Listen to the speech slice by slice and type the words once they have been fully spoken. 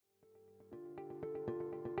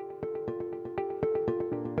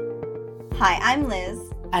Hi, I'm Liz.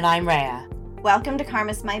 And I'm Rhea. Welcome to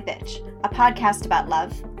Karma's My Bitch, a podcast about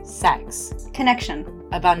love, sex, connection,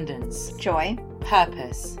 abundance, joy,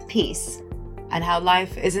 purpose, peace, and how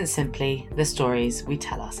life isn't simply the stories we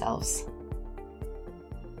tell ourselves.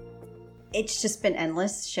 It's just been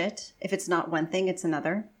endless shit. If it's not one thing, it's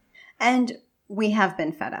another. And we have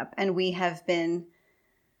been fed up, and we have been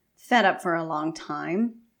fed up for a long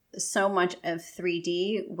time. So much of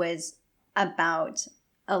 3D was about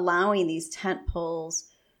allowing these tent poles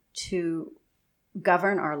to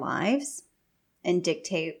govern our lives and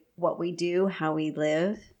dictate what we do, how we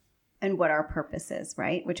live, and what our purpose is,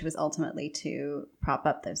 right? Which was ultimately to prop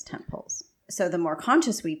up those tent poles. So the more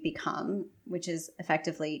conscious we've become, which is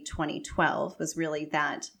effectively 2012, was really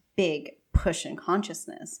that big push in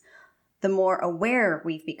consciousness. The more aware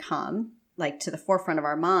we've become, like to the forefront of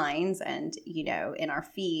our minds and, in our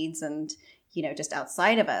feeds and, just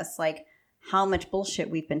outside of us, like how much bullshit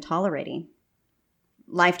we've been tolerating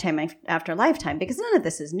lifetime after lifetime, because none of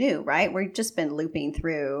this is new, right? We've just been looping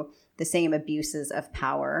through the same abuses of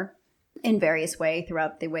power in various ways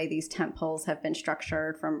throughout the way these tent poles have been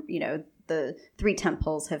structured from, the 3 tent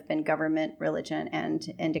poles have been government, religion,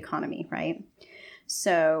 and economy, right?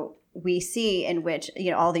 So we see in which,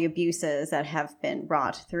 all the abuses that have been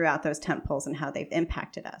wrought throughout those tent poles and how they've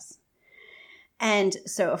impacted us. And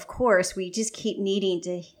so, of course, we just keep needing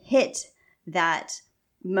to hit that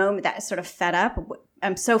moment, that sort of fed up.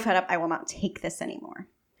 I'm so fed up, I will not take this anymore.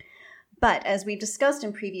 But as we've discussed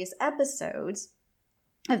in previous episodes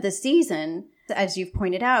of the season, as you've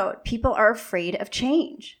pointed out, people are afraid of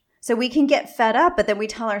change. So we can get fed up, but then we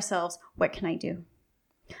tell ourselves, what can I do?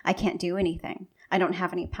 I can't do anything. I don't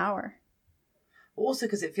have any power. Also,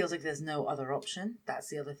 because it feels like there's no other option. That's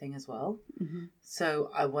the other thing as well. Mm-hmm.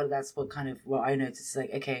 So that's what I noticed.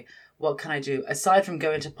 Like, okay, what can I do? Aside from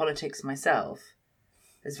go into politics myself,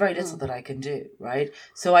 there's very little that I can do, right?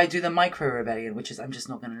 So I do the micro-rebellion, which is I'm just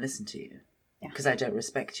not going to listen to you because I don't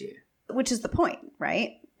respect you. Which is the point,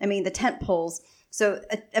 right? I mean, the tent poles. So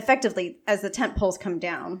effectively, as the tent poles come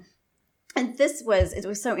down, and it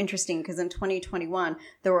was so interesting because in 2021,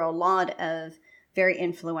 there were a lot of very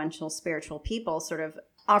influential spiritual people sort of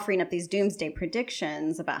offering up these doomsday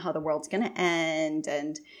predictions about how the world's going to end,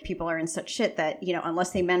 and people are in such shit that,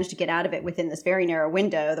 unless they manage to get out of it within this very narrow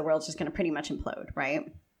window, the world's just going to pretty much implode,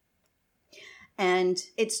 right? And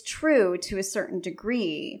it's true to a certain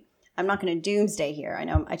degree. I'm not going to doomsday here. I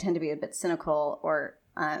know I tend to be a bit cynical or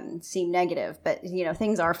seem negative, but,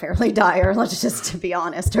 things are fairly dire, let's just to be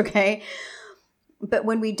honest, okay? But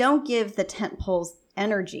when we don't give the tent poles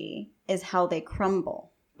energy is how they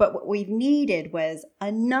crumble. But what we've needed was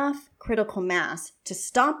enough critical mass to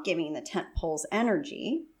stop giving the tent poles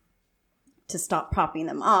energy, to stop propping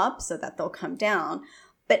them up so that they'll come down.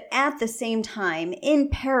 But at the same time, in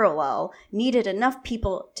parallel, needed enough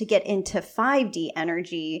people to get into 5D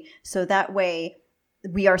energy so that way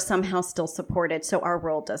we are somehow still supported so our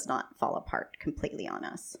world does not fall apart completely on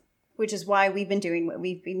us. Which is why we've been doing what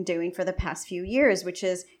we've been doing for the past few years, which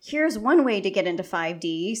is here's one way to get into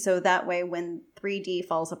 5D so that way when 3D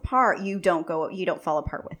falls apart, you don't fall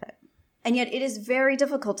apart with it. And yet it is very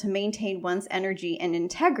difficult to maintain one's energy and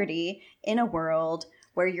integrity in a world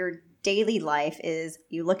where your daily life is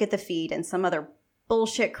you look at the feed and some other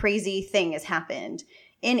bullshit crazy thing has happened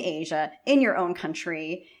in Asia, in your own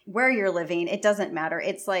country, where you're living. It doesn't matter.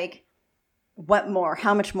 It's like, what more?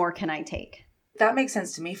 How much more can I take? That makes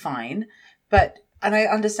sense to me, fine. And I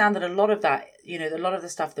understand that a lot of that, a lot of the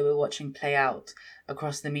stuff that we're watching play out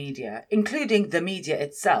across the media, including the media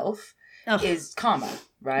itself, is karma,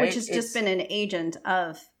 right? Which has just been an agent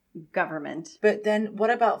of government. But then what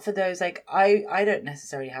about for those, like, I don't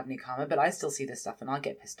necessarily have any karma, but I still see this stuff and I'll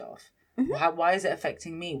get pissed off. Mm-hmm. Why is it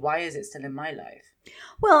affecting me? Why is it still in my life?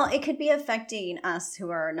 Well, it could be affecting us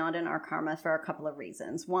who are not in our karma for a couple of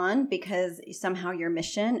reasons. One, because somehow your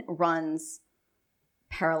mission runs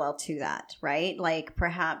parallel to that, right? Like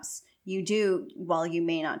perhaps you do, while you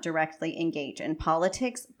may not directly engage in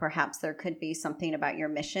politics, perhaps there could be something about your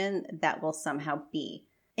mission that will somehow be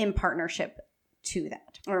in partnership to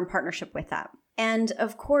that or in partnership with that. And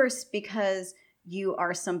of course, because you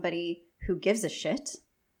are somebody who gives a shit.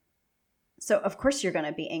 So of course you're going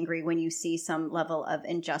to be angry when you see some level of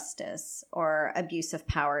injustice or abuse of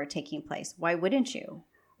power taking place. Why wouldn't you?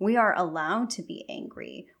 We are allowed to be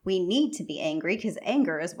angry. We need to be angry because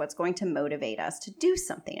anger is what's going to motivate us to do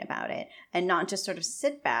something about it and not just sort of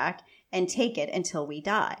sit back and take it until we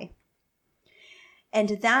die. And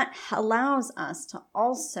that allows us to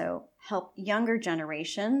also help younger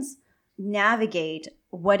generations navigate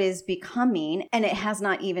what is becoming, and it has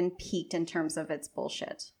not even peaked in terms of its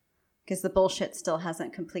bullshit. because the bullshit still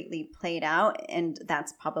hasn't completely played out, and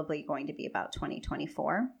that's probably going to be about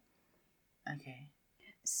 2024. Okay.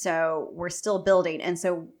 So we're still building. And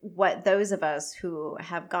so what those of us who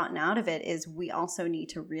have gotten out of it is we also need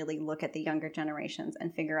to really look at the younger generations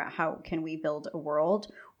and figure out how can we build a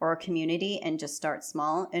world or a community and just start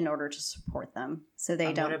small in order to support them so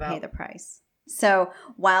they don't pay the price. So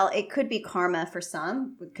while it could be karma for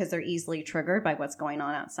some, because they're easily triggered by what's going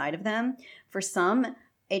on outside of them, for some,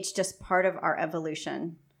 it's just part of our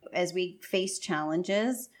evolution. As we face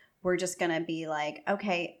challenges, we're just going to be like,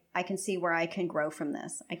 okay, I can see where I can grow from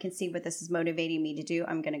this. I can see what this is motivating me to do.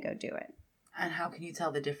 I'm going to go do it. And how can you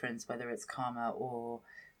tell the difference, whether it's karma or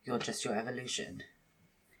your evolution?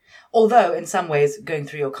 Although in some ways going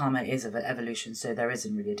through your karma is of an evolution, so there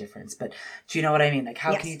isn't really a difference. But do you know what I mean? Like,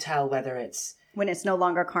 how can you tell whether it's... When it's no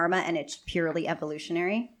longer karma and it's purely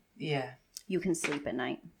evolutionary? Yeah. You can sleep at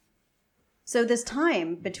night. So this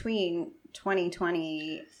time between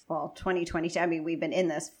 2020, 2022, I mean, we've been in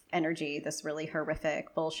this energy, this really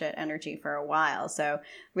horrific bullshit energy for a while. So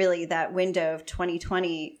really that window of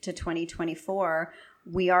 2020 to 2024,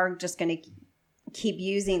 we are just going to keep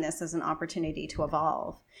using this as an opportunity to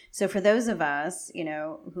evolve. So for those of us,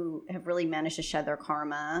 who have really managed to shed their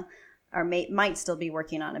karma or might still be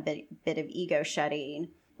working on a bit of ego shedding,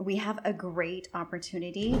 we have a great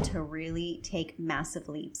opportunity to really take massive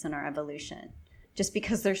leaps in our evolution. Just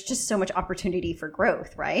because there's just so much opportunity for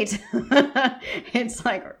growth, right? It's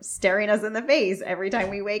like staring us in the face every time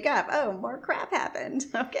we wake up. Oh, more crap happened.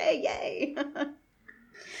 Okay, yay.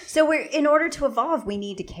 So in order to evolve, we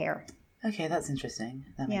need to care. Okay, that's interesting.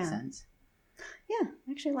 That makes sense. Yeah,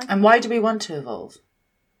 actually like And why do we want to evolve?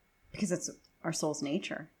 Because it's our soul's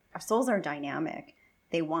nature. Our souls are dynamic.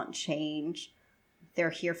 They want change. They're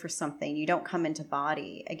here for something. You don't come into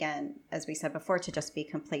body, again, as we said before, to just be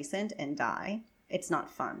complacent and die. It's not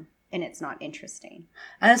fun and it's not interesting.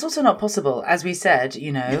 And it's also not possible. As we said,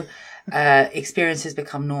 experiences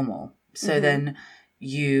become normal. So then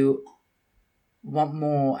you want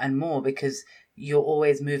more and more because you're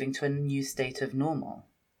always moving to a new state of normal.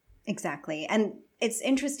 Exactly. And it's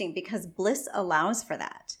interesting because bliss allows for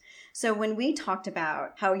that. So when we talked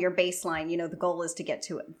about how your baseline, the goal is to get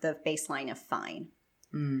to the baseline of fine.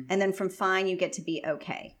 And then from fine, you get to be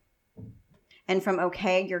okay. And from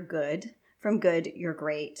okay, you're good. From good, you're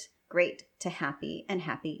great. Great to happy, and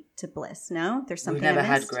happy to bliss. No? There's something We've never I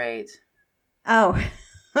missed? had great. Oh.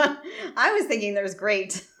 I was thinking there's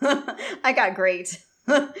great. I got great.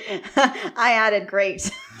 I added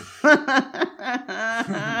great.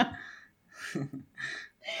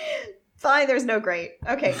 Fine, there's no great.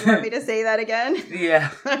 Okay, you want me to say that again?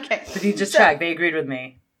 Yeah. Okay. Did you just check? They agreed with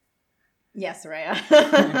me. Yes, Raya.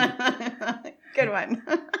 Good one.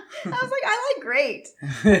 I was like, I like great.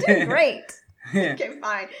 Doing great. Yeah. Okay,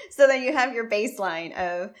 fine. So then you have your baseline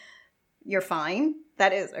of you're fine.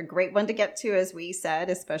 That is a great one to get to, as we said,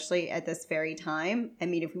 especially at this very time. I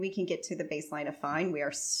mean, if we can get to the baseline of fine, we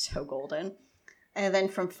are so golden. And then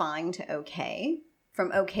from fine to okay,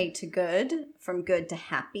 from okay to good, from good to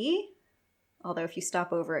happy. Although if you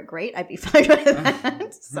stop over at great, I'd be fine with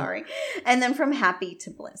that. Sorry. And then from happy to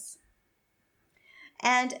bliss.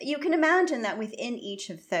 And you can imagine that within each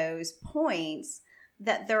of those points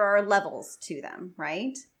that there are levels to them,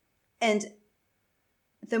 right? And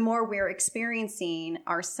the more we're experiencing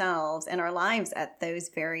ourselves and our lives at those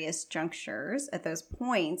various junctures, at those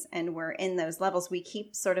points, and we're in those levels, we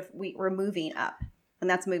keep we're moving up. And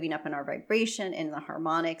that's moving up in our vibration, in the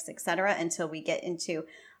harmonics, etc., until we get into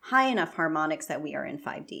high enough harmonics that we are in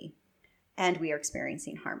 5D and we are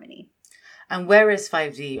experiencing harmony. And where is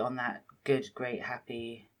 5D on that good, great,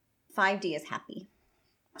 happy? 5D is happy.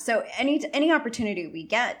 So any opportunity we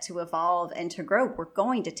get to evolve and to grow, we're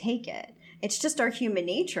going to take it. It's just our human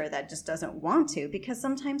nature that just doesn't want to, because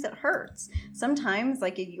sometimes it hurts. Sometimes,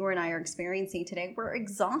 like you and I are experiencing today, we're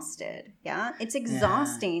exhausted. Yeah, it's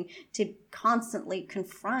exhausting to constantly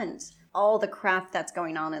confront all the crap that's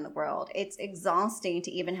going on in the world. It's exhausting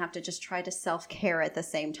to even have to just try to self-care at the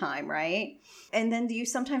same time, right? And then you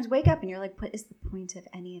sometimes wake up and you're like, what is the point of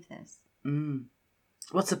any of this?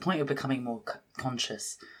 What's the point of becoming more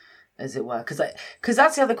conscious, as it were? Because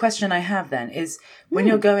that's the other question I have then, is when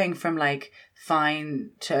you're going from like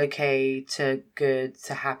fine to okay to good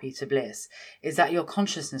to happy to bliss, is that your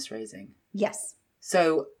consciousness raising? Yes.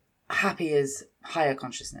 So happy is higher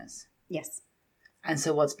consciousness. Yes. And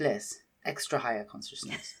so what's bliss? Extra higher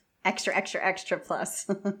consciousness. Extra plus.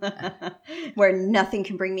 Where nothing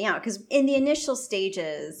can bring me out. Because in the initial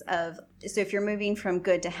stages so if you're moving from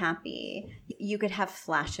good to happy, you could have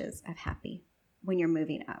flashes of happy when you're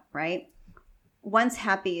moving up, right? Once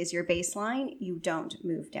happy is your baseline, you don't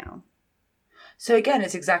move down. So again,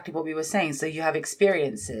 it's exactly what we were saying. So you have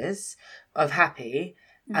experiences of happy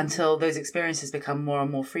until those experiences become more and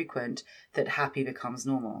more frequent, that happy becomes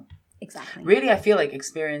normal. Exactly. Really, I feel like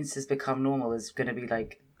experiences become normal is going to be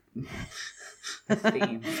like the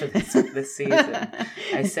theme for this season.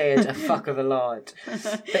 I say it a fuck of a lot.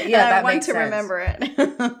 But yeah, that makes sense. I want to remember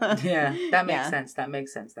it. Yeah, that makes sense. That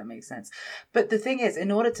makes sense. That makes sense. But the thing is, in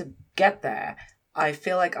order to get there, I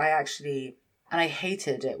feel like I actually... And I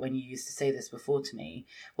hated it when you used to say this before to me.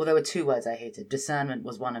 Well, there were two words I hated. Discernment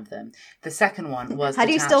was one of them. The second one was How detachment.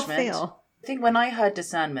 do you still feel? I think when I heard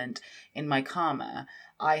discernment in my karma,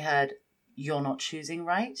 I heard, you're not choosing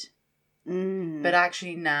right. But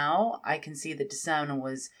actually now I can see that discernment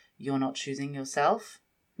was, you're not choosing yourself.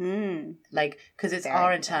 Like, because it's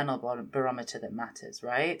our internal barometer that matters,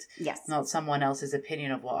 right? Yes. Not someone else's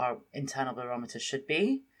opinion of what our internal barometer should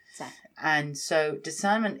be. Exactly. And so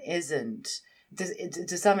discernment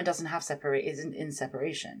discernment doesn't have isn't in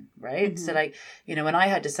separation, right? So like, you know, when I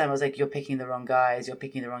had discernment, I was like, you're picking the wrong guys, you're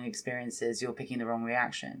picking the wrong experiences, you're picking the wrong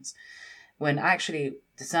reactions. When actually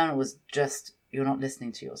discernment was just, you're not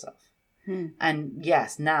listening to yourself. And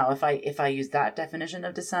yes, now if I use that definition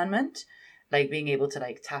of discernment, like being able to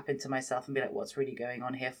like tap into myself and be like, what's really going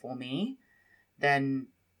on here for me, then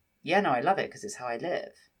yeah, no, I love it because it's how I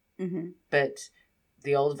live. But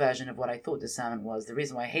the old version of what I thought discernment was, the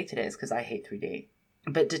reason why I hated it is because I hate 3D.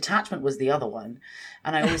 But detachment was the other one.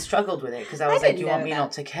 And I always struggled with it because I was like, you want me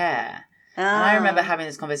not to care? And I remember having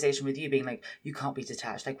this conversation with you being like, you can't be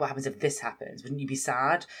detached. Like, what happens if this happens? Wouldn't you be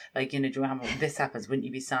sad? Like, you know, if this happens, wouldn't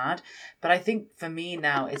you be sad? But I think for me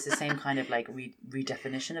now, it's the same kind of like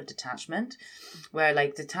redefinition of detachment, where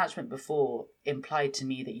like detachment before implied to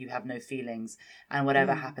me that you have no feelings and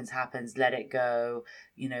whatever happens, let it go,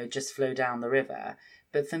 you know, just flow down the river.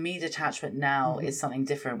 But for me, detachment now is something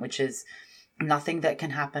different, which is nothing that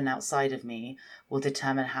can happen outside of me will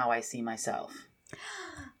determine how I see myself.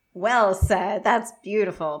 Well said. That's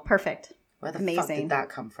beautiful. Perfect. Where the fuck did that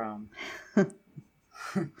come from?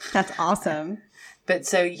 That's awesome. But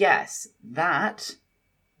so, yes, that,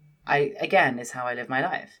 again, is how I live my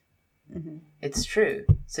life. It's true.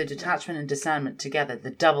 So detachment and discernment together,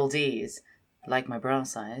 the double Ds, like my bra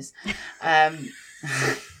size,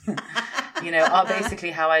 you know, are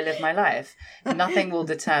basically how I live my life. Nothing will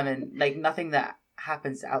determine, like nothing that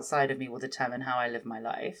happens outside of me will determine how I live my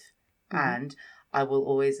life. And I will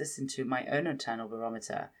always listen to my own internal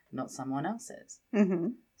barometer, not someone else's.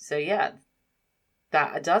 So yeah,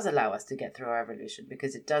 that does allow us to get through our evolution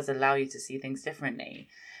because it does allow you to see things differently.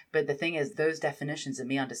 But the thing is, those definitions and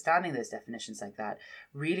me understanding those definitions like that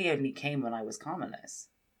really only came when I was karmaless.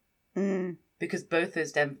 Because both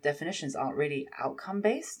those definitions aren't really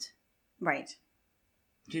outcome-based. Right.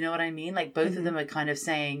 Do you know what I mean? Like both of them are kind of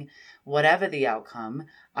saying, whatever the outcome,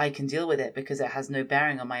 I can deal with it because it has no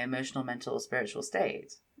bearing on my emotional, mental, or spiritual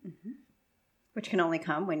state. Which can only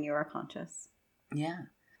come when you are conscious. Yeah.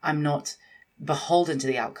 I'm not beholden to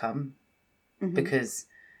the outcome because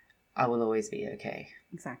I will always be okay.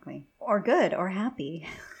 Exactly. Or good, or happy.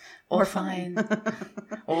 Or fine.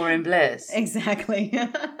 Or in bliss. Exactly.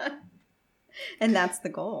 And that's the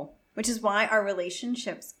goal. Which is why our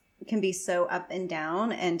relationships can be so up and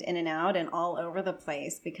down and in and out and all over the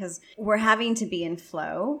place, because we're having to be in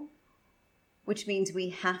flow, which means we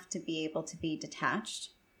have to be able to be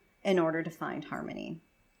detached in order to find harmony.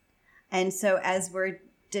 And so as we're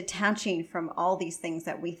detaching from all these things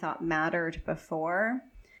that we thought mattered before,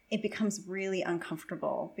 it becomes really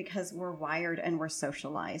uncomfortable because we're wired and we're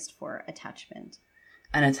socialized for attachment.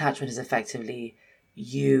 And attachment is effectively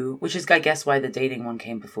you, which is, I guess, why the dating one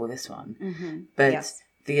came before this one. But yes.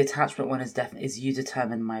 The attachment one is you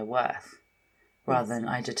determine my worth rather than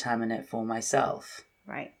I determine it for myself.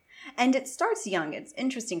 Right. And it starts young. It's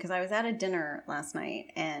interesting because I was at a dinner last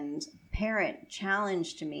night and a parent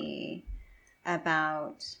challenged me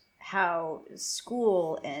about how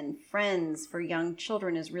school and friends for young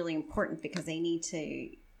children is really important because they need to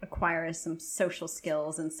acquire some social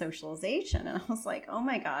skills and socialization. And I was like, oh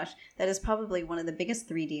my gosh, that is probably one of the biggest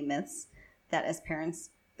 3D myths that as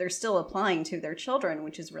parents they're still applying to their children,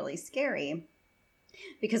 which is really scary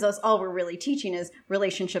because that's all we're really teaching is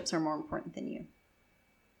relationships are more important than you.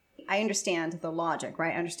 I understand the logic,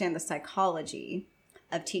 right? I understand the psychology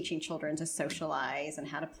of teaching children to socialize and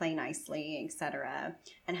how to play nicely, etc.,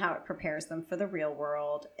 and how it prepares them for the real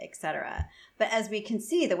world, etc. But as we can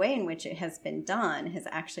see, the way in which it has been done has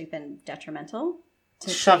actually been detrimental. To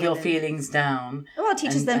shove your feelings down. Well, it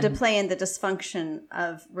teaches them to play in the dysfunction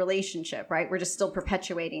of relationship, right? We're just still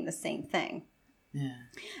perpetuating the same thing. Yeah.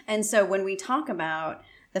 And so when we talk about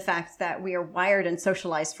the fact that we are wired and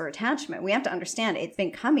socialized for attachment. We have to understand it's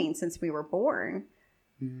been coming since we were born.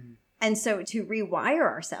 And so to rewire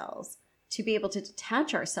ourselves, to be able to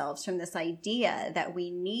detach ourselves from this idea that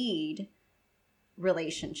we need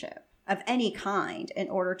relationship of any kind in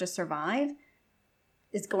order to survive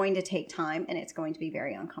is going to take time, and it's going to be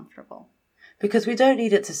very uncomfortable. Because we don't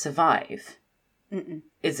need it to survive,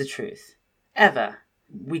 is the truth. Ever.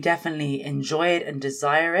 We definitely enjoy it and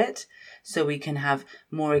desire it so we can have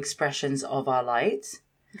more expressions of our light.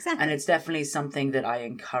 Exactly. And it's definitely something that I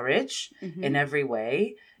encourage in every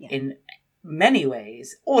way, in many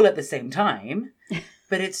ways, all at the same time.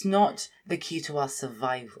 But it's not the key to our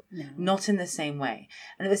survival. No. Not in the same way.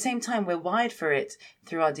 And at the same time, we're wired for it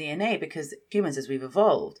through our DNA because humans, as we've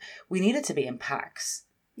evolved, we need it to be in packs.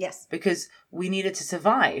 Yes. Because we needed to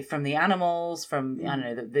survive from the animals, from, I don't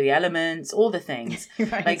know, the elements, all the things.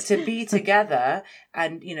 Right. Like to be together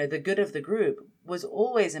and, you know, the good of the group was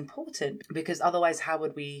always important because otherwise how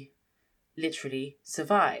would we literally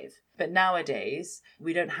survive? But nowadays,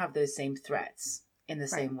 we don't have those same threats in the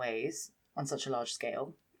same ways on such a large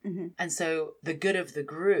scale. And so the good of the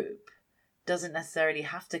group doesn't necessarily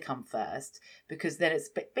have to come first because then it's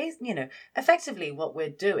based, you know, effectively what we're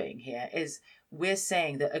doing here is we're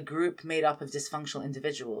saying that a group made up of dysfunctional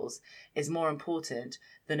individuals is more important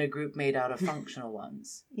than a group made out of functional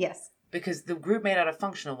ones. Yes. Because the group made out of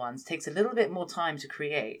functional ones takes a little bit more time to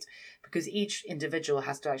create because each individual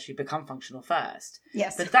has to actually become functional first.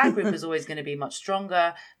 Yes. But that group is always going to be much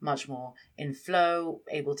stronger, much more in flow,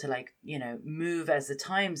 able to like, you know, move as the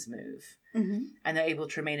times move. And they're able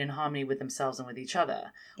to remain in harmony with themselves and with each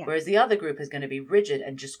other. Yeah. Whereas the other group is going to be rigid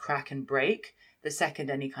and just crack and break the second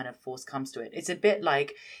any kind of force comes to it. It's a bit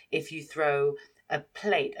like if you throw a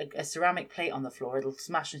plate, a ceramic plate on the floor, it'll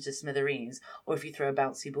smash into smithereens, or if you throw a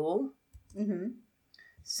bouncy ball.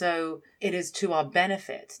 So it is to our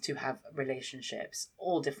benefit to have relationships,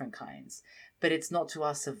 all different kinds, but it's not to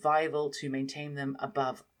our survival to maintain them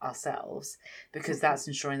above ourselves because that's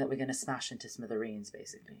ensuring that we're going to smash into smithereens,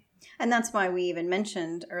 basically. And that's why we even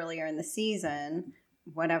mentioned earlier in the season,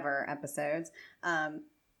 whatever episodes,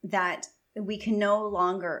 that we can no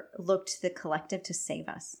longer look to the collective to save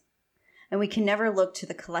us. And we can never look to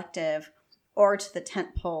the collective or to the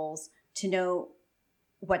tent poles to know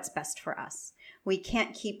what's best for us. We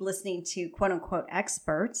can't keep listening to quote unquote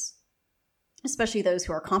experts, especially those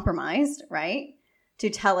who are compromised, right? To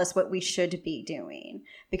tell us what we should be doing.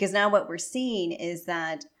 Because now what we're seeing is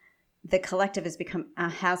that the collective has become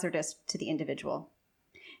hazardous to the individual.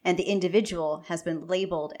 And the individual has been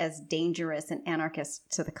labeled as dangerous and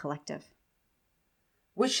anarchist to the collective.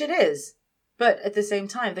 Which it is. But at the same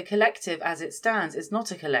time, the collective as it stands is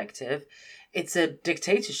not a collective. It's a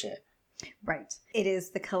dictatorship. Right. It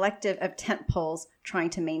is the collective of tent poles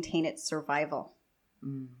trying to maintain its survival.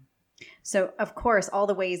 So, of course, all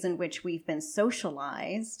the ways in which we've been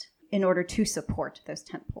socialized in order to support those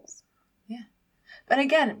tent poles. Yeah. But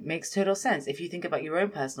again, it makes total sense. If you think about your own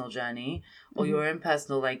personal journey or your own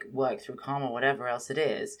personal like work through karma or whatever else it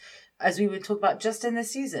is, as we would talk about just in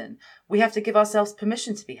this season, we have to give ourselves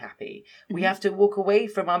permission to be happy. We have to walk away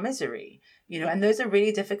from our misery, you know, and those are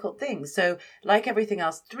really difficult things. So like everything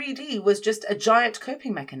else, 3D was just a giant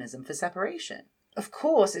coping mechanism for separation. Of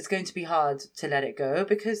course, it's going to be hard to let it go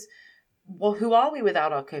because, well, who are we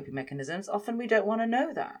without our coping mechanisms? Often we don't want to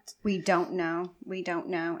know that. We don't know. We don't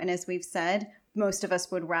know. And as we've said, most of us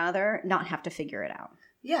would rather not have to figure it out.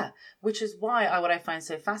 Yeah, which is why what I find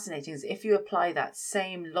so fascinating is if you apply that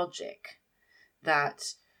same logic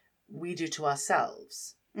that we do to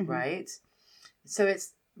ourselves, right? So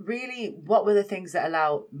it's really, what were the things that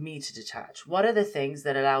allow me to detach? What are the things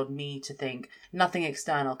that allowed me to think nothing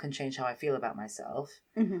external can change how I feel about myself?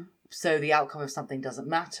 So the outcome of something doesn't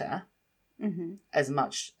matter as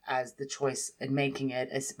much as the choice in making it,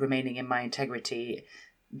 as remaining in my integrity,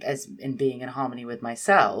 as in being in harmony with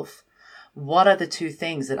myself. What are the two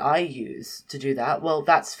things that I use to do that? Well,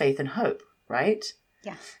 that's faith and hope, right?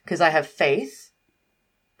 Yeah. Because I have faith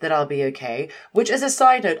that I'll be okay, which as a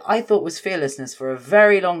side note, I thought was fearlessness for a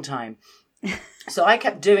very long time. So I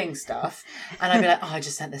kept doing stuff and I'd be like, oh, I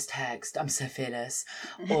just sent this text. I'm so fearless.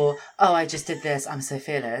 Or, oh, I just did this. I'm so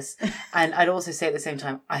fearless. And I'd also say at the same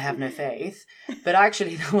time, I have no faith. But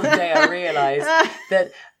actually, one day I realized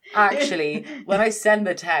that actually, when I send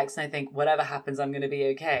the text and I think, whatever happens, I'm going to be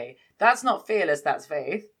okay. That's not fearless, that's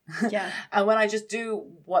faith. Yeah. And when I just do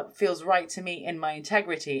what feels right to me in my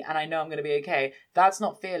integrity and I know I'm going to be okay, that's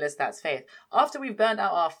not fearless, that's faith. After we've burnt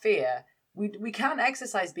out our fear, we can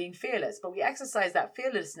exercise being fearless, but we exercise that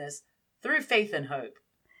fearlessness through faith and hope.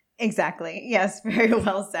 Exactly. Yes, very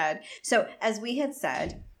well said. So as we had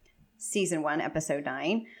said, season 1, episode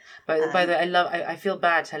 9. But by the way, I feel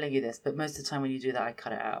bad telling you this, but most of the time when you do that, I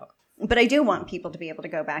cut it out. But I do want people to be able to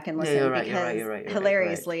go back and listen You're because right.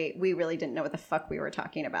 hilariously, we really didn't know what the fuck we were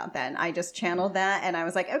talking about then. I just channeled that and I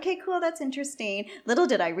was like, okay, cool, that's interesting. Little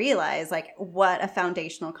did I realize like what a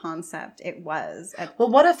foundational concept it was. Well,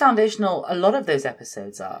 what a lot of those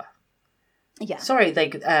episodes are. Yeah. Sorry,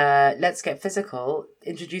 like Let's Get Physical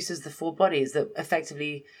introduces the 4 bodies that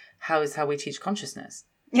effectively how we teach consciousness.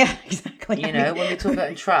 Yeah, exactly. You know, when we talk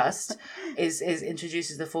about trust, is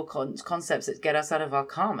introduces the 4 concepts that get us out of our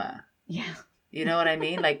karma. Yeah. You know what I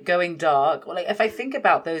mean? Like going dark. Or like if I think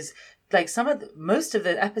about those, like most of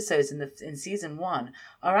the episodes in season 1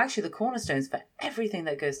 are actually the cornerstones for everything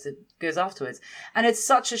that goes afterwards. And it's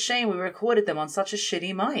such a shame we recorded them on such a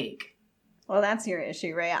shitty mic. Well, that's your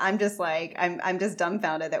issue, Ray. I'm just like, I'm just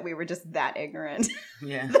dumbfounded that we were just that ignorant.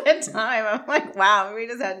 Yeah. At that time. I'm like, wow, we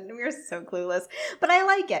were so clueless. But I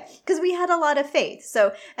like it because we had a lot of faith.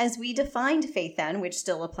 So as we defined faith then, which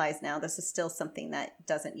still applies now, this is still something that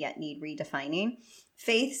doesn't yet need redefining.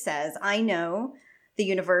 Faith says, I know the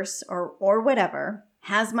universe or whatever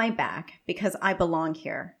has my back because I belong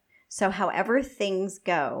here. So however things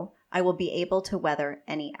go, I will be able to weather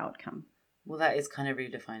any outcome. Well, that is kind of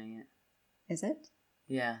redefining it. Is it?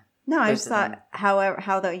 Yeah. No, I just thought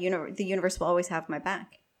how the universe will always have my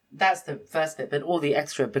back. That's the first bit, but all the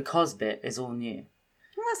extra because bit is all new.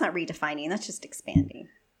 Well, that's not redefining. That's just expanding.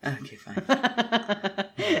 Okay, fine.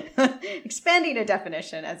 Expanding a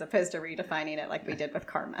definition as opposed to redefining it like we did with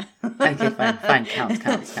karma. Okay, fine. Counts.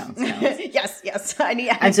 Yes. I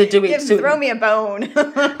need. And so do we? Throw me a bone.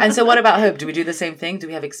 And so, what about hope? Do we do the same thing? Do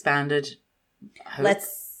we have expanded hope?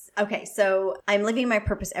 Okay, so I'm living my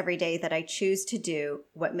purpose every day that I choose to do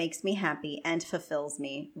what makes me happy and fulfills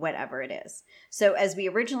me, whatever it is. So as we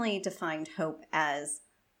originally defined hope as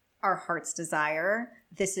our heart's desire,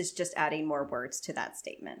 this is just adding more words to that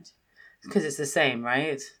statement. Because it's the same,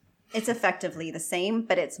 right? It's effectively the same,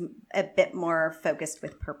 but it's a bit more focused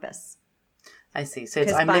with purpose. I see. So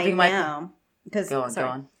I'm living my... Now, go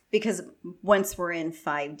on. Because once we're in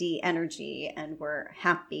 5D energy and we're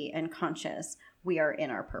happy and conscious, we are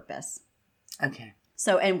in our purpose. Okay.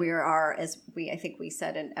 So, and we are, I think we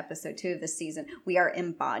said in episode 2 of this season, we are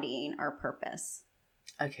embodying our purpose.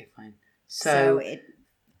 Okay, fine. So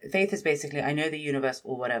faith is basically, I know the universe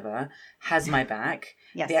or whatever has my back.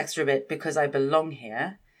 Yes. The extra bit, because I belong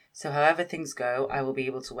here. So however things go, I will be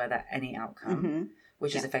able to weather any outcome,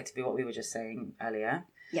 which is effectively what we were just saying earlier.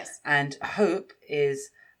 Yes. And hope is,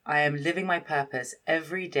 I am living my purpose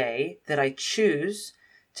every day that I choose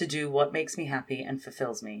to do what makes me happy and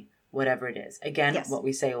fulfills me, whatever it is. Again, what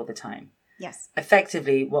we say all the time. Yes.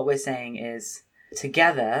 Effectively, what we're saying is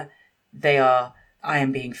together, they are, I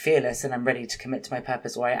am being fearless and I'm ready to commit to my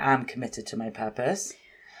purpose, or I am committed to my purpose.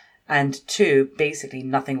 And 2, basically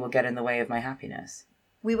nothing will get in the way of my happiness.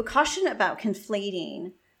 We would caution about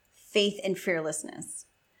conflating faith and fearlessness,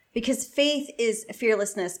 because faith is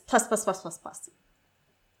fearlessness plus.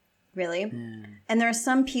 Really? Yeah. And there are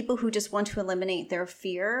some people who just want to eliminate their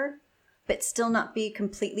fear, but still not be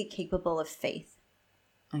completely capable of faith.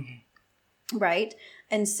 Okay. Right?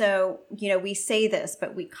 And so, we say this,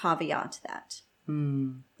 but we caveat that.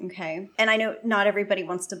 Okay. And I know not everybody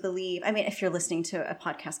wants to believe. I mean, if you're listening to a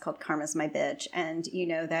podcast called Karma's My Bitch, and you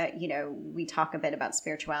know that, we talk a bit about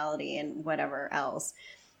spirituality and whatever else,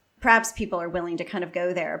 perhaps people are willing to kind of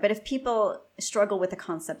go there. But if people struggle with the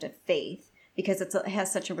concept of faith, because it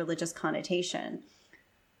has such a religious connotation,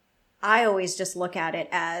 I always just look at it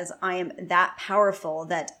as I am that powerful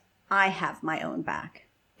that I have my own back.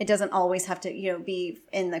 It doesn't always have to, be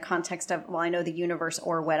in the context of, well, I know the universe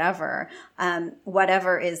or whatever.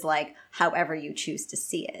 Whatever is like however you choose to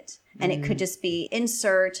see it. And it could just be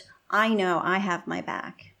insert, I know I have my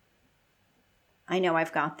back. I know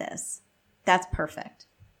I've got this. That's perfect.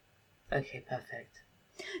 Okay, perfect.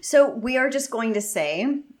 So we are just going to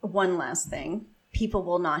say one last thing. People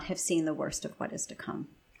will not have seen the worst of what is to come.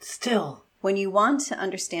 Still. When you want to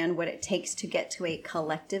understand what it takes to get to a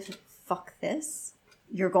collective fuck this,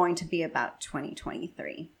 you're going to be about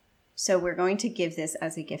 2023. So we're going to give this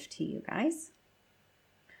as a gift to you guys.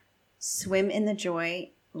 Swim in the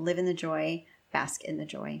joy, live in the joy, bask in the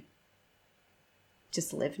joy.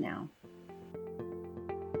 Just live now.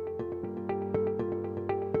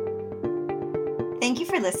 Thank you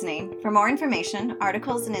for listening. For more information,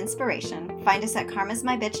 articles, and inspiration, find us at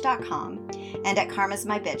karmasmybitch.com and at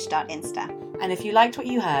karmasmybitch.insta. And if you liked what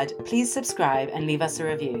you heard, please subscribe and leave us a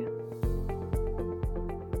review.